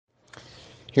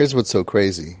Here's what's so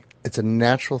crazy. It's a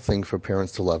natural thing for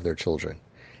parents to love their children.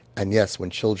 And yes, when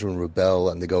children rebel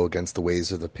and they go against the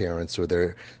ways of the parents or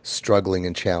they're struggling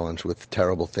and challenged with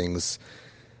terrible things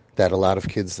that a lot of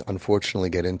kids unfortunately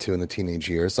get into in the teenage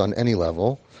years on any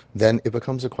level, then it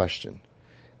becomes a question.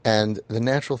 And the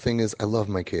natural thing is, I love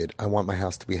my kid. I want my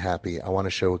house to be happy. I want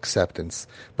to show acceptance.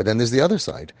 But then there's the other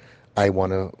side. I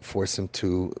want to force him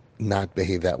to not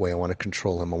behave that way. I want to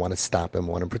control him. I want to stop him.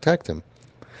 I want to protect him.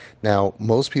 Now,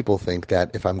 most people think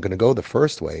that if I'm going to go the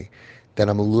first way, then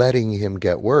I'm letting him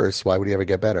get worse. Why would he ever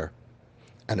get better?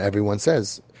 And everyone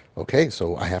says, okay,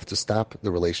 so I have to stop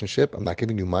the relationship. I'm not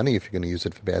giving you money if you're going to use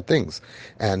it for bad things.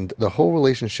 And the whole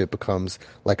relationship becomes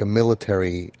like a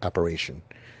military operation.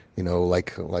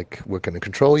 Like we're going to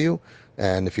control you,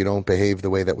 and if you don't behave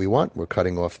the way that we want, we're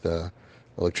cutting off the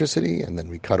electricity, and then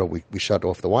we shut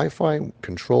off the Wi-Fi.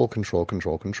 Control, control,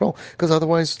 control, control. Because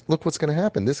otherwise, look what's going to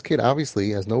happen. This kid obviously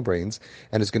has no brains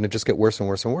and is going to just get worse and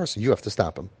worse and worse. You have to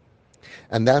stop him.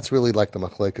 And that's really like the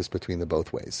machlekes between the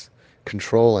both ways.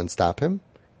 Control and stop him.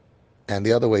 And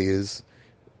the other way is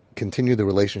continue the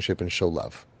relationship and show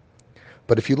love.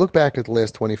 But if you look back at the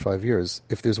last 25 years,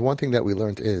 if there's one thing that we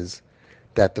learned is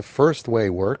that the first way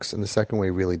works and the second way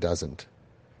really doesn't.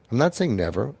 I'm not saying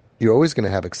never. You're always going to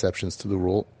have exceptions to the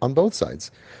rule on both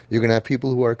sides. You're going to have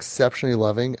people who are exceptionally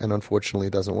loving and unfortunately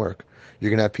it doesn't work.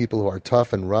 You're going to have people who are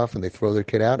tough and rough and they throw their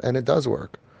kid out and it does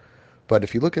work. But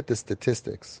if you look at the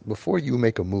statistics, before you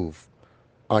make a move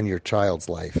on your child's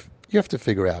life, you have to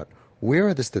figure out where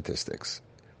are the statistics?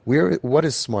 What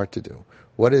is smart to do?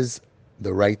 What is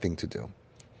the right thing to do?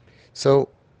 So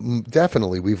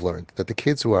definitely we've learned that the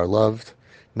kids who are loved,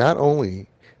 not only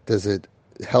does it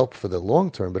help for the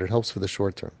long term, but it helps for the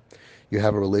short term. You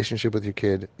have a relationship with your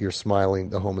kid, you're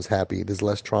smiling, the home is happy, there's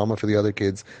less trauma for the other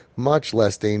kids, much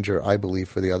less danger, I believe,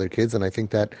 for the other kids. And I think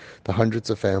that the hundreds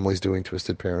of families doing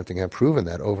twisted parenting have proven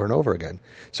that over and over again.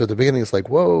 So at the beginning, it's like,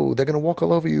 whoa, they're going to walk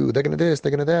all over you, they're going to this,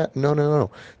 they're going to that. No, no,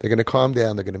 no. They're going to calm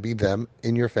down, they're going to be them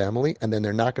in your family, and then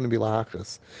they're not going to be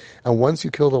lahachas. And once you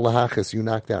kill the lahachas, you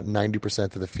knocked out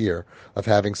 90% of the fear of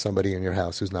having somebody in your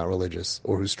house who's not religious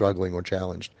or who's struggling or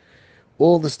challenged.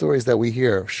 All the stories that we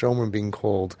hear of Shomrim being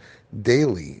called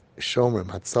daily, Shomrim,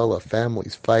 Hatzalah,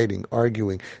 families fighting,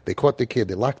 arguing. They caught the kid,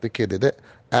 they locked the kid.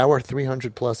 Our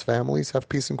 300 plus families have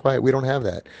peace and quiet. We don't have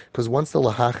that. Because once the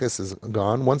lahachis is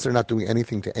gone, once they're not doing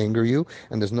anything to anger you,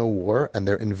 and there's no war, and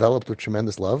they're enveloped with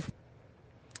tremendous love,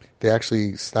 they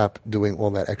actually stop doing all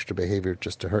that extra behavior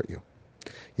just to hurt you.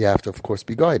 You have to, of course,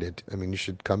 be guided. I mean, you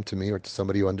should come to me or to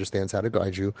somebody who understands how to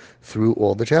guide you through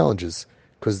all the challenges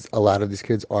because a lot of these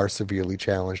kids are severely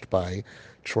challenged by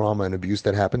trauma and abuse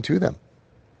that happened to them.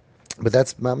 But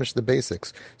that's mamish the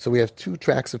basics. So we have two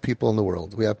tracks of people in the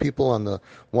world. We have people on the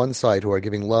one side who are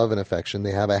giving love and affection.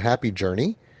 They have a happy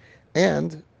journey,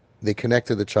 and they connect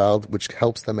to the child, which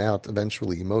helps them out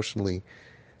eventually, emotionally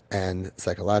and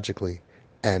psychologically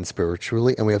and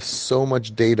spiritually. And we have so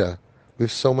much data. We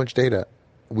have so much data.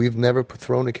 We've never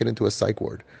thrown a kid into a psych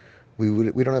ward.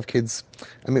 We don't have kids.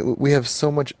 I mean, we have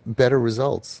so much better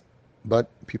results.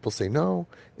 But people say, no,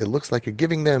 it looks like you're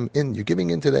giving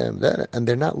into them, and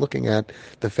they're not looking at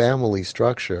the family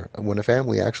structure. When a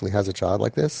family actually has a child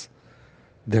like this,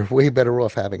 they're way better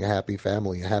off having a happy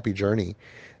family, a happy journey.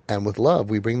 And with love,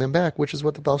 we bring them back, which is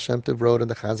what the Baal Shem Tov wrote and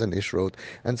the Chazon Ish wrote,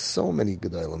 and so many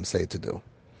Gedolim say to do.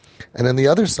 And on the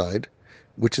other side,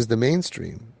 which is the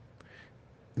mainstream,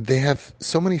 they have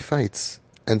so many fights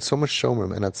and so much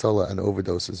shomrim and atzala and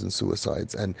overdoses and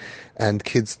suicides and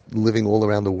kids living all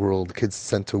around the world. Kids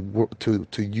sent to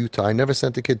Utah. I never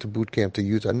sent a kid to boot camp to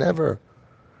Utah. Never.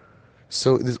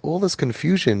 So there's all this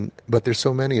confusion, but there's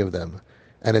so many of them.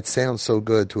 And it sounds so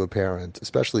good to a parent,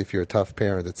 especially if you're a tough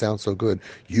parent. It sounds so good.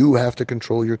 You have to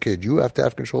control your kid. You have to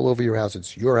have control over your house.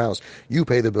 It's your house. You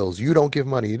pay the bills. You don't give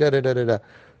money. Da da da da da.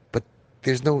 But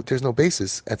there's no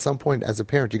basis. At some point, as a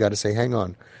parent, you got to say, hang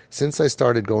on. Since I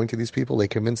started going to these people, they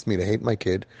convinced me to hate my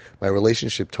kid. My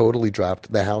relationship totally dropped.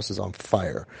 The house is on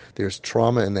fire. There's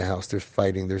trauma in the house. There's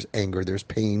fighting. There's anger. There's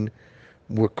pain.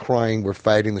 We're crying. We're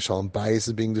fighting. The shalom bayis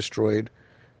is being destroyed.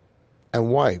 And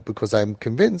why? Because I'm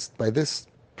convinced by this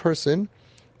person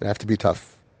that I have to be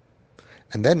tough.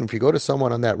 And then if you go to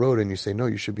someone on that road and you say, no,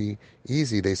 you should be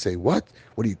easy, they say, what?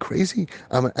 What are you, crazy?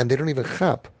 And they don't even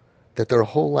chap that their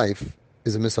whole life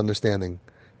is a misunderstanding.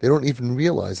 They don't even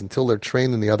realize until they're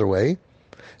trained in the other way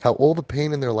how all the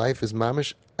pain in their life is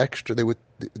mamish extra.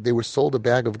 They were sold a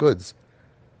bag of goods.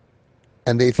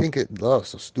 And they think so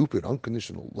stupid,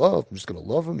 unconditional love. I'm just going to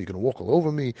love him. You're going to walk all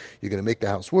over me. You're going to make the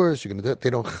house worse. They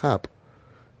don't chap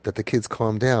that the kids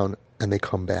calm down and they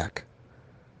come back.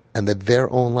 and that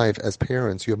their own life as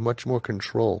parents, you have much more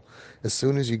control. As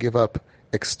soon as you give up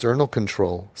external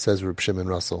control, says Reb Shimon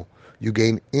Russell, you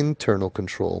gain internal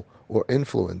control or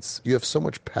influence. You have so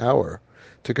much power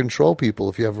to control people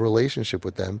if you have a relationship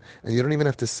with them, and you don't even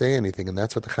have to say anything. And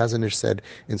that's what the Chazon Ish said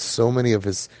in so many of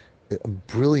his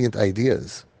brilliant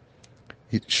ideas.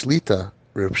 Shlita,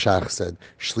 Reb Shach said,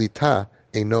 Shlita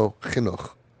eino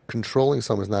chinuch. Controlling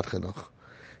someone is not chinuch.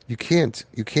 You can't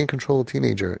control a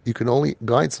teenager. You can only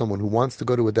guide someone who wants to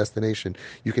go to a destination.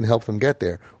 You can help them get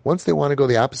there. Once they want to go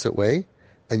the opposite way,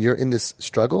 and you're in this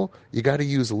struggle, you got to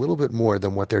use a little bit more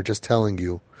than what they're just telling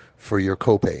you for your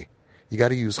copay. You got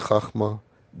to use chachma,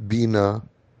 bina.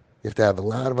 You have to have a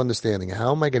lot of understanding.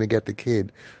 How am I going to get the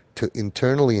kid to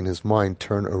internally in his mind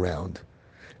turn around?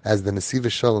 As the Nesiv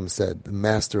Shalom said, the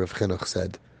master of chinuch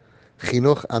said,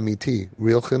 chinuch amiti,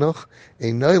 real chinuch,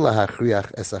 einoi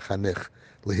lahachriach es hachanich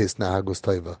lehis nahagus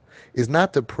toiva, is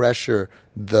not to pressure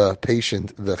the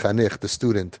patient, the chanich, the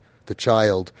student, the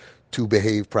child, to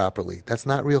behave properly. That's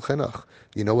not real chinuch.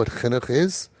 You know what chinuch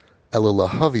is?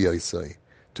 Elulahavi yisai,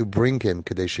 to bring him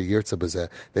kadesha yirtza bazeh,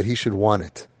 that he should want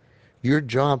it. Your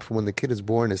job from when the kid is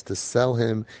born is to sell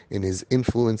him, in his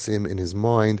influence him, in his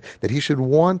mind, that he should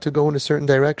want to go in a certain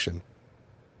direction.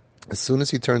 As soon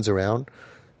as he turns around,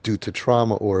 due to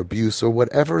trauma or abuse or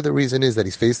whatever the reason is that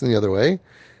he's facing the other way,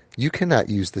 you cannot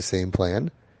use the same plan.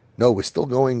 No, we're still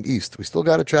going east. We still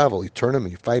got to travel. You turn him,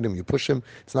 you fight him, you push him.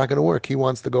 It's not going to work. He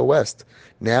wants to go west.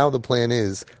 Now the plan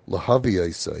is, lahavi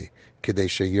yisai,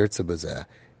 kadesha yirtza bazeh.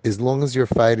 As long as you're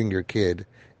fighting your kid,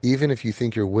 even if you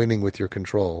think you're winning with your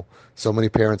control. So many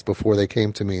parents before they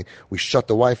came to me, we shut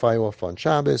the Wi-Fi off on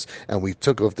Shabbos, and we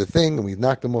took off the thing, and we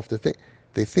knocked them off the thing.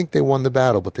 They think they won the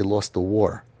battle, but they lost the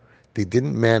war. They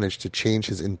didn't manage to change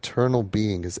his internal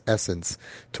being, his essence,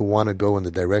 to want to go in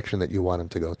the direction that you want him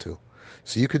to go to.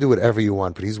 So you could do whatever you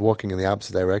want, but he's walking in the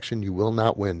opposite direction. You will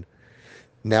not win.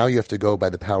 Now you have to go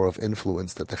by the power of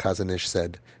influence that the Chazon Ish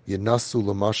said. Yenasu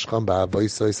l'mashcham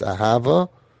ba'avoisos ahava.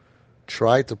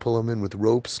 Try to pull him in with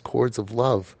ropes, cords of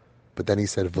love. But then he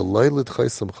said, V'loy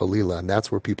l'tchaisam chalila, and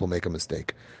that's where people make a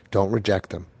mistake. Don't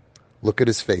reject him. Look at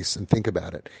his face and think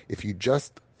about it. If you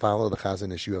just follow the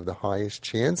Chazon Ish, you have the highest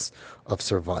chance of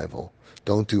survival.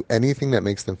 Don't do anything that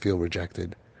makes them feel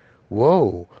rejected.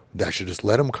 Whoa, I should just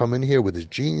let him come in here with his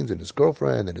jeans and his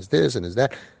girlfriend and his this and his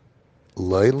that.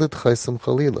 Loy l'tchaisam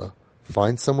chalila.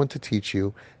 Find someone to teach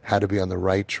you how to be on the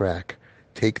right track.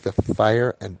 Take the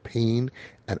fire and pain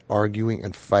and arguing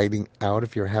and fighting out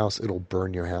of your house. It'll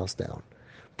burn your house down.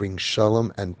 Bring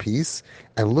shalom and peace,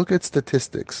 and look at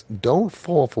statistics. Don't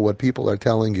fall for what people are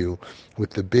telling you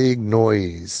with the big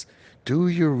noise. Do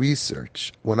your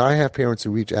research. When I have parents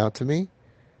who reach out to me,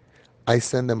 I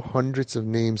send them hundreds of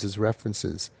names as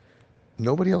references.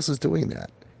 Nobody else is doing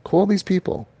that. Call these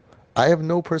people. I have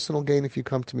no personal gain if you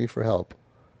come to me for help.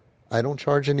 I don't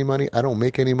charge any money. I don't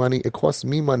make any money. It costs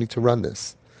me money to run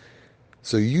this.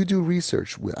 So you do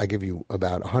research. I give you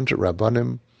about 100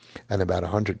 rabbanim and about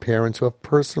 100 parents who have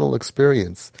personal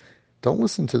experience. Don't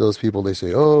listen to those people. They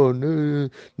say, oh, no,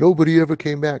 nobody ever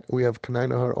came back. We have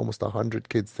Kanai almost 100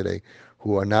 kids today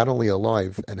who are not only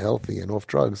alive and healthy and off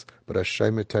drugs, but are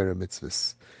Shaimer Torah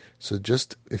mitzvahs. So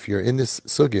just, if you're in this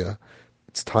sugya,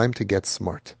 it's time to get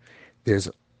smart. There's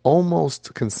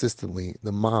almost consistently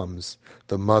the moms,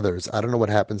 the mothers, I don't know what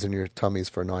happens in your tummies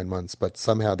for 9 months, but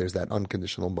somehow there's that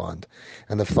unconditional bond.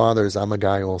 And the fathers, I'm a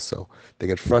guy also. They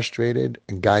get frustrated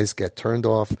and guys get turned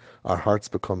off. Our hearts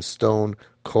become stone,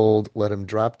 cold. Let him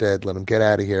drop dead. Let him get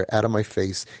out of here, out of my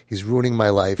face. He's ruining my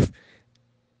life.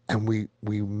 And we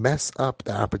mess up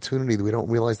the opportunity. We don't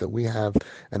realize that we have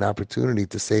an opportunity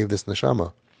to save this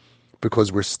neshama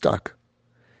because we're stuck.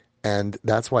 And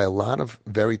that's why a lot of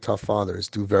very tough fathers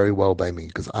do very well by me,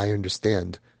 because I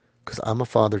understand, because I'm a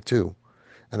father too,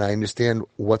 and I understand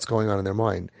what's going on in their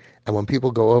mind. And when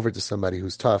people go over to somebody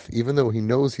who's tough, even though he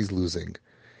knows he's losing,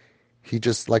 he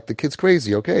just, like, the kid's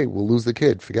crazy. Okay, we'll lose the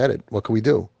kid. Forget it. What can we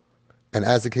do? And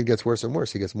as the kid gets worse and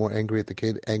worse, he gets more angry at the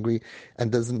kid,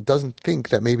 and doesn't think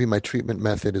that maybe my treatment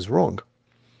method is wrong.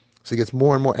 So he gets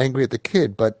more and more angry at the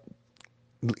kid, but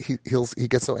he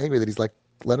gets so angry that he's like,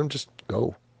 let him just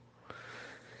go.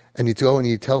 And you go and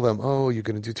you tell them, oh, you're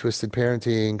going to do twisted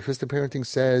parenting. Twisted parenting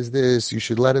says this. You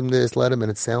should let him this, let him.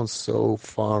 And it sounds so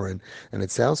foreign. And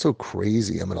it sounds so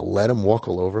crazy. I'm going to let him walk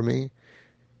all over me.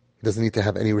 He doesn't need to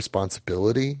have any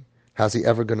responsibility. How's he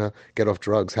ever going to get off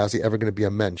drugs? How's he ever going to be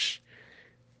a mensch?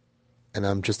 And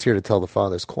I'm just here to tell the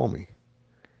fathers, call me.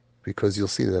 Because you'll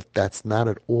see that that's not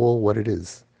at all what it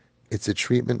is. It's a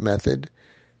treatment method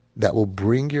that will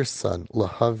bring your son,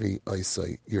 lahavi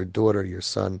oisai, your daughter, your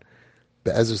son,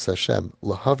 be'ezus Hashem,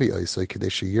 lahavi oisai kadei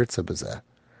sheyirtza b'zeh.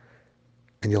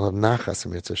 and you'll have nachas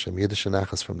from Yitzhak Hashem, Yiddish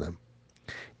nachas from them.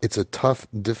 It's a tough,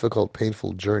 difficult,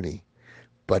 painful journey,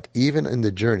 but even in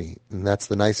the journey, and that's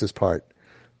the nicest part,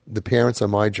 the parents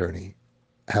on my journey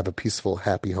have a peaceful,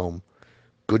 happy home,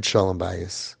 good shalom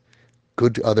bayis,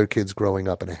 good other kids growing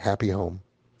up in a happy home,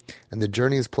 and the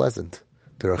journey is pleasant.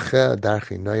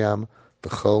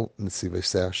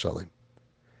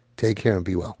 Take care and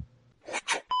be well.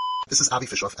 This is Avi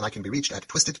Fishoff, and I can be reached at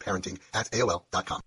twistedparenting@aol.com.